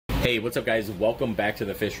Hey, what's up guys? Welcome back to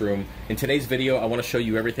the fish room. In today's video, I want to show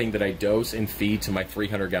you everything that I dose and feed to my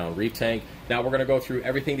 300-gallon reef tank. Now we're going to go through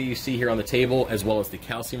everything that you see here on the table, as well as the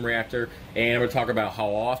calcium reactor, and I'm going to talk about how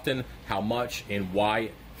often, how much, and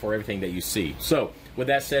why for everything that you see. So, with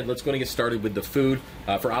that said, let's go and get started with the food.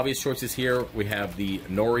 For obvious choices here, we have the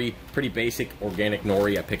Nori, pretty basic organic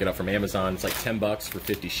Nori. I pick it up from Amazon. It's like 10 bucks for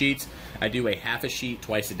 50 sheets. I do a half a sheet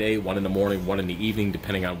twice a day, one in the morning, one in the evening,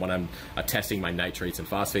 depending on when I'm testing my nitrates and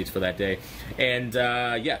phosphates for that day. And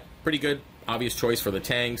yeah, pretty good. Obvious choice for the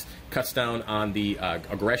tangs, cuts down on the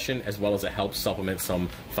aggression, as well as it helps supplement some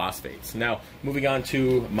phosphates. Now, moving on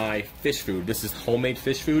to my fish food. This is homemade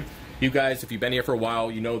fish food. You guys, if you've been here for a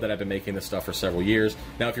while, you know that I've been making this stuff for several years.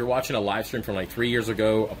 Now, if you're watching a live stream from like 3 years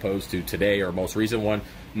ago, opposed to today or most recent one,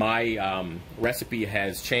 my recipe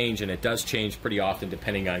has changed, and it does change pretty often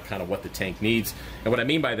depending on kind of what the tank needs. And what I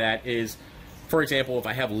mean by that is, for example, if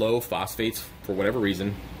I have low phosphates for whatever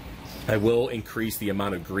reason, I will increase the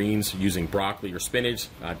amount of greens using broccoli or spinach.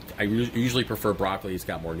 I usually prefer broccoli. It's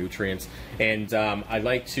got more nutrients. And I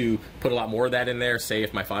like to put a lot more of that in there, say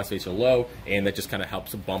if my phosphates are low, and that just kind of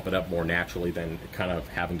helps bump it up more naturally than kind of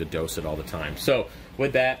having to dose it all the time. So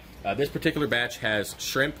with that, this particular batch has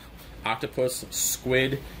shrimp, octopus,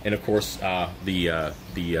 squid, and of course the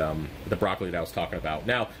broccoli that I was talking about.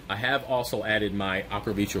 Now, I have also added my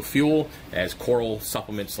Aquavitro Fuel as coral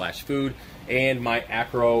supplement slash food, and my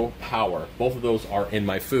Acropower. Both of those are in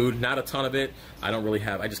my food. Not a ton of it. I don't really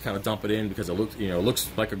have. I just kind of dump it in because it looks, looks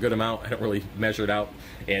like a good amount. I don't really measure it out.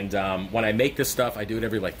 And when I make this stuff, I do it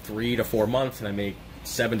every like 3 to 4 months, and I make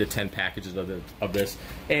 7 to 10 packages of this.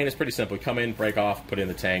 And it's pretty simple. You come in, break off, put it in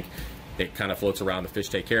the tank. It kind of floats around, the fish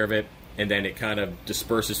take care of it, and then it kind of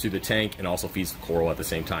disperses through the tank and also feeds the coral at the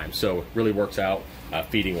same time. So it really works out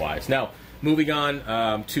feeding wise. Now, moving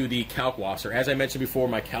on to the kalk washer. As I mentioned before,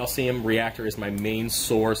 my calcium reactor is my main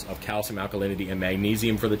source of calcium, alkalinity, and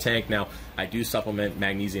magnesium for the tank. Now, I do supplement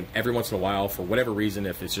magnesium every once in a while for whatever reason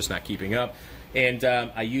if it's just not keeping up. And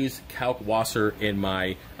I use kalk washer in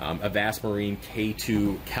my Avast Marine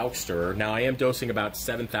K2 kalk stirrer. Now, I am dosing about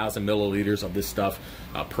 7,000 milliliters of this stuff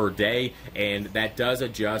per day, and that does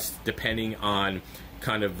adjust depending on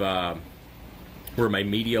kind of where my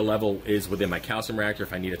media level is within my calcium reactor.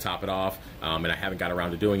 If I need to top it off and I haven't got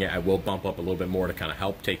around to doing it, I will bump up a little bit more to kind of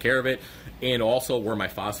help take care of it. And also where my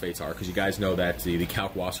phosphates are, because you guys know that the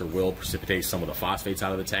kalk washer will precipitate some of the phosphates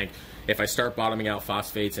out of the tank. If I start bottoming out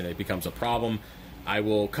phosphates and it becomes a problem, I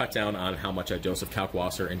will cut down on how much I dose of kalk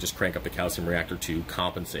washer and just crank up the calcium reactor to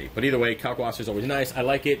compensate. But either way, kalk washer is always nice. I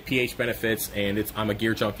like it, pH benefits, and I'm a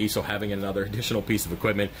gear junkie, so having another additional piece of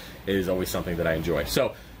equipment is always something that I enjoy.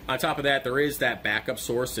 So on top of that, there is that backup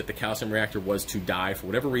source. If the calcium reactor was to die for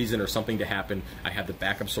whatever reason or something to happen, I have the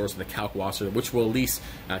backup source of the kalk washer, which will at least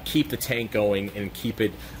keep the tank going and keep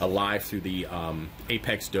it alive through the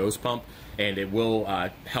apex dose pump, and it will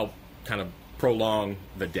help kind of prolong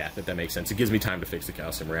the death, if that makes sense. It gives me time to fix the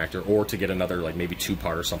calcium reactor or to get another like maybe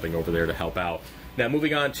 2-part or something over there to help out. Now,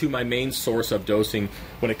 moving on to my main source of dosing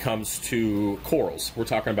when it comes to corals. We're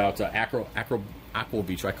talking about Aquavitro.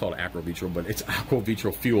 I call it Aquavitro, but it's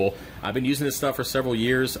Aquavitro Fuel. I've been using this stuff for several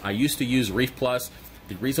years. I used to use Reef Plus.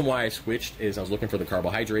 The reason why I switched is I was looking for the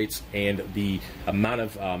carbohydrates and the amount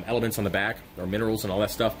of elements on the back, or minerals and all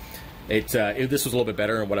that stuff. This was a little bit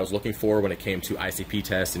better than what I was looking for when it came to ICP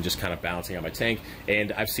tests and just kind of balancing out my tank.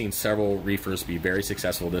 And I've seen several reefers be very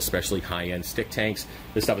successful with this, especially high-end stick tanks.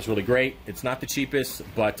 This stuff is really great. It's not the cheapest,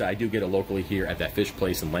 but I do get it locally here at that fish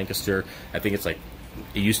place in Lancaster. I think it's like,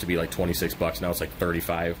 it used to be like 26 bucks. Now it's like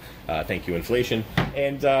 35. Thank you, inflation.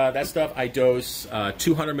 And that stuff, I dose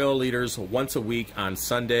 200 milliliters once a week on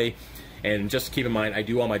Sunday. And just keep in mind, I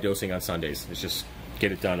do all my dosing on Sundays. It's just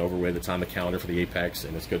get it done, over with. It's on the calendar for the Apex,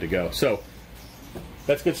 and it's good to go. So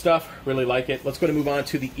that's good stuff. Really like it. Let's go to move on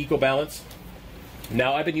to the Eco Balance.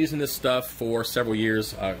 Now, I've been using this stuff for several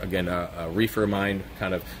years. Again, a reefer of mine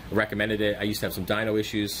kind of recommended it. I used to have some dino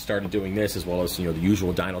issues, started doing this as well as the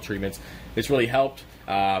usual dino treatments. It's really helped.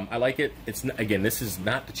 I like it. Again, this is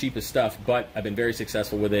not the cheapest stuff, but I've been very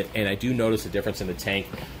successful with it, and I do notice a difference in the tank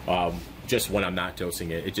just when I'm not dosing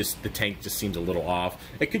it. The tank just seems a little off.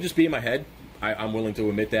 It could just be in my head. I'm willing to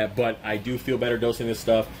admit that, but I do feel better dosing this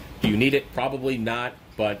stuff. Do you need it? Probably not,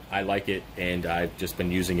 but I like it, and I've just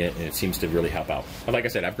been using it, and it seems to really help out. But like I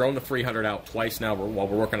said, I've grown the 300 out twice now while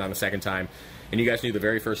we're working on the second time. And you guys knew the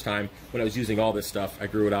very first time when I was using all this stuff, I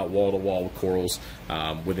grew it out wall to wall with corals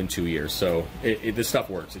within 2 years. So this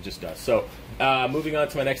stuff works. It just does. So moving on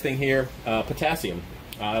to my next thing here, potassium.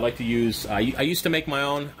 I like to use, I used to make my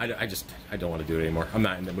own. I don't want to do it anymore. I'm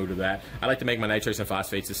not in the mood for that. I like to make my nitrates and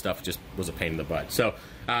phosphates. This stuff just was a pain in the butt. So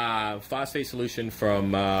phosphate solution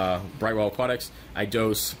from Brightwell Aquatics. I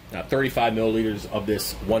dose 35 milliliters of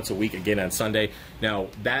this once a week, again on Sunday. Now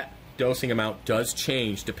that dosing amount does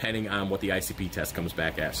change depending on what the ICP test comes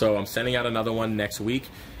back at. So I'm sending out another one next week,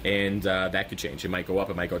 and that could change. It might go up,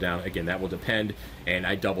 it might go down. Again, that will depend, and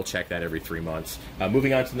I double check that every 3 months.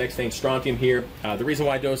 Moving on to the next thing, strontium here. The reason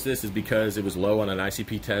why I dose this is because it was low on an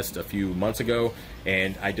ICP test a few months ago,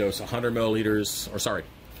 and I dose 100 milliliters, or sorry,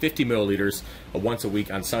 50 milliliters once a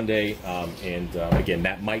week on Sunday, and again,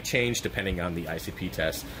 that might change depending on the ICP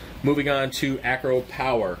test. Moving on to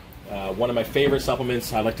Acropower. One of my favorite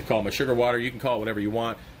supplements. I like to call it my sugar water. You can call it whatever you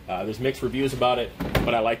want. There's mixed reviews about it,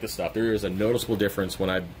 but I like this stuff. There is a noticeable difference when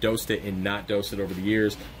I've dosed it and not dosed it over the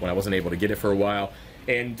years, when I wasn't able to get it for a while.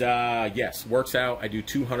 And yes, works out. I do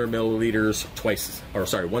 200 milliliters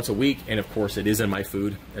once a week, and of course it is in my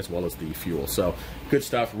food as well as the fuel. So good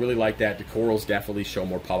stuff. Really like that. The corals definitely show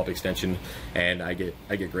more polyp extension, and I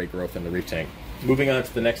get great growth in the reef tank. Moving on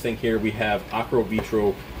to the next thing here, we have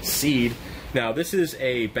Aquavitro Seed. Now this is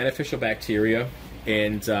a beneficial bacteria,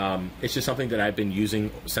 and it's just something that I've been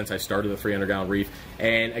using since I started the 300-gallon reef.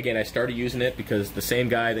 And again, I started using it because the same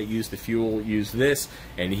guy that used the fuel used this,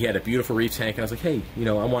 and he had a beautiful reef tank, and I was like, hey, you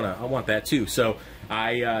know, I want that too. So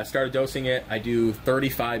I started dosing it. I do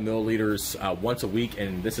 35 milliliters once a week,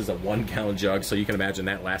 and this is a 1-gallon jug, so you can imagine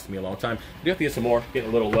that lasted me a long time. I do have to get some more, getting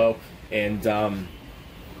a little low, and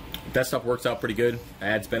that stuff works out pretty good.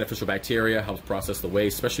 Adds beneficial bacteria, helps process the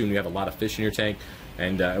waste, especially when you have a lot of fish in your tank,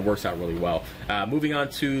 and it works out really well. Moving on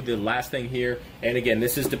to the last thing here, and again,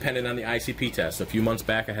 this is dependent on the ICP test. A few months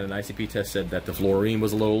back, I had an ICP test said that the fluorine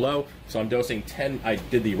was a little low, so I'm dosing 10. I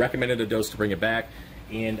did the recommended dose to bring it back,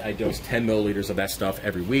 and I dose 10 milliliters of that stuff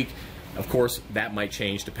every week. Of course, that might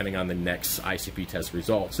change depending on the next ICP test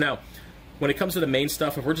results. Now, when it comes to the main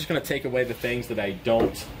stuff, if we're just going to take away the things that I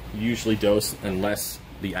don't usually dose unless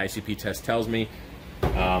the ICP test tells me,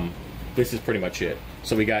 this is pretty much it.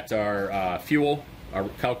 So we got our fuel, our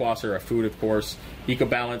kalkwasser, our food, of course,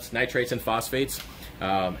 EcoBalance, nitrates and phosphates,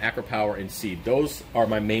 Acropower, and seed. Those are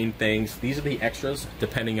my main things. These are the extras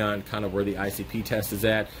depending on kind of where the ICP test is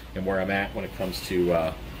at and where I'm at when it comes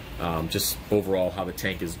to just overall how the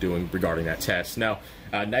tank is doing regarding that test. Now,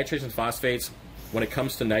 nitrates and phosphates. When it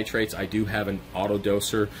comes to nitrates, I do have an auto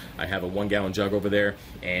doser. I have a 1-gallon jug over there,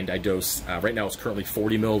 and I dose, right now it's currently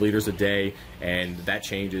 40 milliliters a day, and that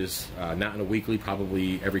changes, not on a weekly,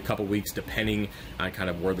 probably every couple weeks, depending on kind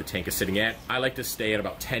of where the tank is sitting at. I like to stay at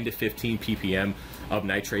about 10 to 15 ppm of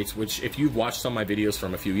nitrates, which if you've watched some of my videos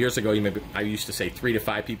from a few years ago, I used to say 3 to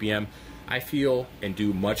 5 ppm. I feel and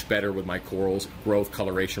do much better with my corals, growth,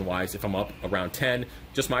 coloration-wise, if I'm up around 10.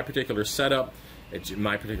 Just my particular setup,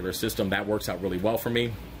 my particular system, that works out really well for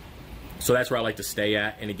me. So that's where I like to stay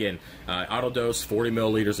at. And again, auto dose 40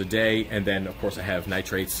 milliliters a day, and then of course I have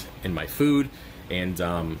nitrates in my food, and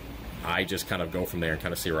I just kind of go from there and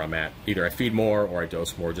kind of see where I'm at. Either I feed more or I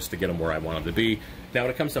dose more just to get them where I want them to be. Now, when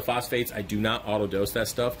it comes to phosphates, I do not auto-dose that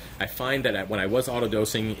stuff. I find that when I was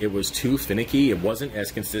auto-dosing, it was too finicky. It wasn't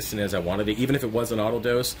as consistent as I wanted it, even if it was an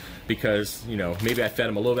auto-dose, because, you know, maybe I fed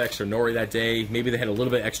them a little bit extra nori that day. Maybe they had a little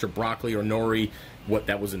bit extra broccoli or nori, what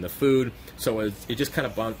that was in the food. So it just kind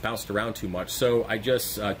of bounced around too much. So I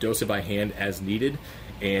just dose it by hand as needed.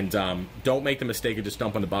 And don't make the mistake of just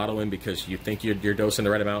dumping the bottle in because you think you're dosing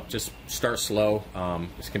the right amount. Just start slow.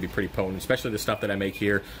 This can be pretty potent, especially the stuff that I make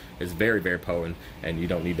here is very, very potent, and you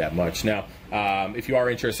don't need that much. Now, if you are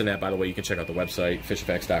interested in that, by the way, you can check out the website,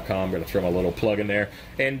 Fishofhex.com. I'm going to throw my little plug in there.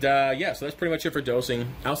 And yeah, so that's pretty much it for dosing.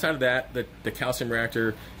 Outside of that, the calcium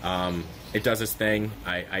reactor, it does its thing.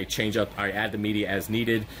 I change up, I add the media as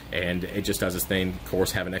needed, and it just does its thing. Of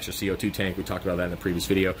course, have an extra CO2 tank. We talked about that in the previous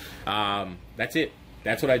video. That's it.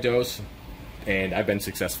 That's what I dose, and I've been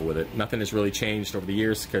successful with it. Nothing has really changed over the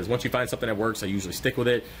years, because once you find something that works, I usually stick with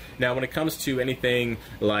it. Now, when it comes to anything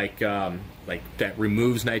like that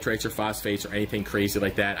removes nitrates or phosphates or anything crazy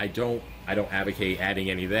like that, I don't advocate adding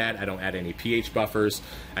any of that. I don't add any pH buffers.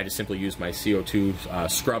 I just simply use my CO2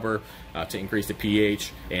 scrubber to increase the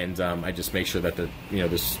pH, and I just make sure that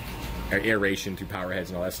this aeration through power heads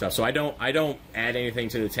and all that stuff. So I don't add anything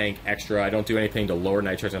to the tank extra. I don't do anything to lower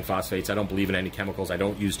nitrates and phosphates. I don't believe in any chemicals. I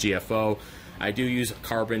don't use GFO. I do use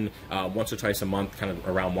carbon once or twice a month, kind of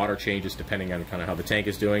around water changes, depending on kind of how the tank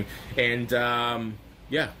is doing. And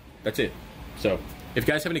yeah, that's it. So if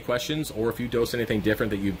you guys have any questions, or if you dose anything different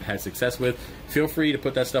that you've had success with, feel free to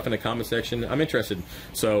put that stuff in the comment section. I'm interested.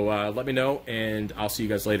 So let me know, and I'll see you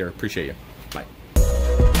guys later. Appreciate you. Bye.